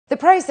The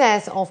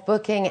process of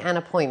booking an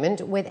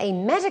appointment with a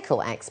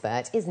medical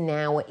expert is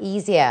now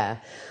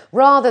easier.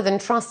 Rather than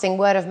trusting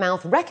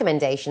word-of-mouth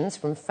recommendations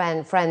from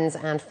friends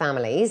and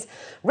families,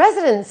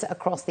 residents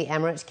across the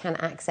Emirate can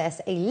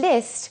access a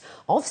list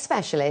of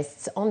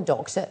specialists on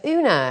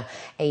Doctoruna,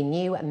 a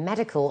new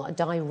medical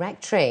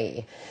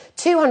directory.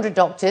 200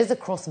 doctors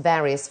across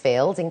various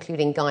fields,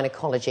 including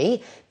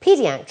gynecology,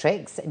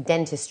 paediatrics,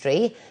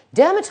 dentistry,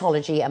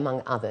 dermatology,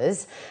 among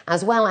others,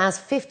 as well as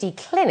 50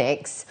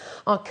 clinics,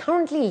 are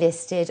currently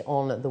listed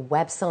on the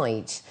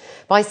website.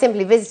 By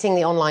simply visiting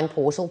the online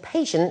portal,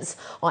 patients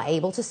are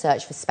able to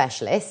search for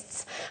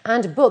specialists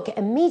and book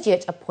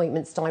immediate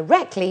appointments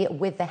directly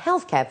with the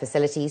healthcare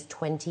facilities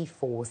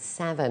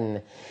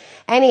 24/7.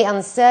 Any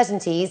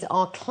uncertainties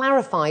are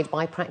clarified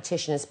by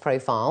practitioners'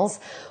 profiles,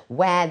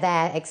 where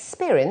their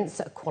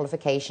experience,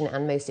 qualification,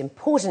 and most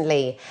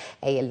importantly,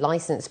 a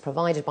licence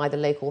provided by the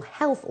local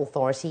health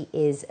authority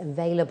is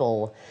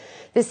available.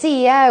 The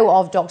CEO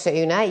of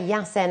Doctoruna,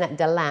 Yaasen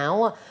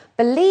Dalal,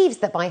 believes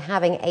that by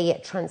having a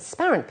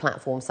transparent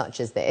platform such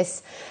as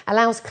this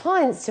allows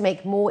clients to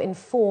make more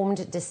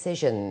informed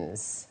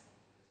decisions.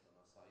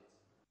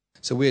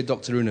 So we at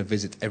Doctoruna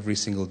visit every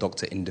single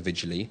doctor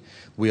individually.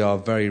 We are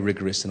very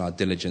rigorous in our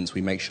diligence.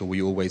 We make sure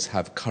we always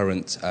have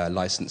current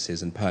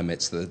licenses and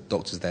permits that the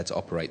doctor's there to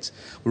operate.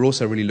 We're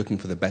also really looking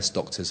for the best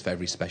doctors for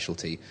every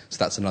specialty. So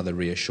that's another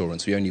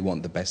reassurance. We only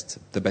want the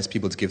best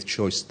people to give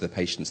choice to the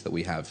patients that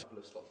we have.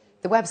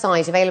 The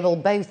website, available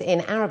both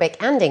in Arabic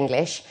and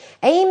English,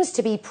 aims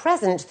to be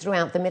present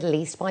throughout the Middle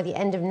East by the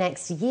end of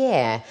next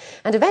year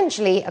and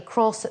eventually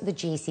across the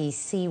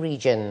GCC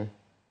region.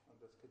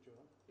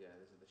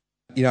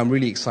 I'm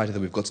really excited that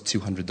we've got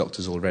 200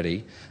 doctors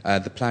already.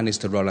 The plan is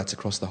to roll out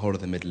across the whole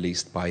of the Middle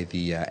East by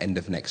the end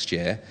of next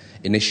year.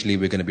 Initially,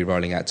 we're going to be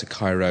rolling out to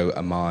Cairo,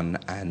 Amman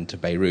and to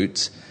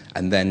Beirut,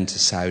 and then to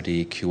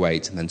Saudi,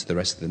 Kuwait, and then to the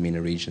rest of the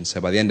MENA region.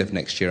 So by the end of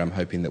next year, I'm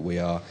hoping that we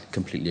are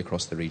completely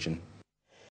across the region.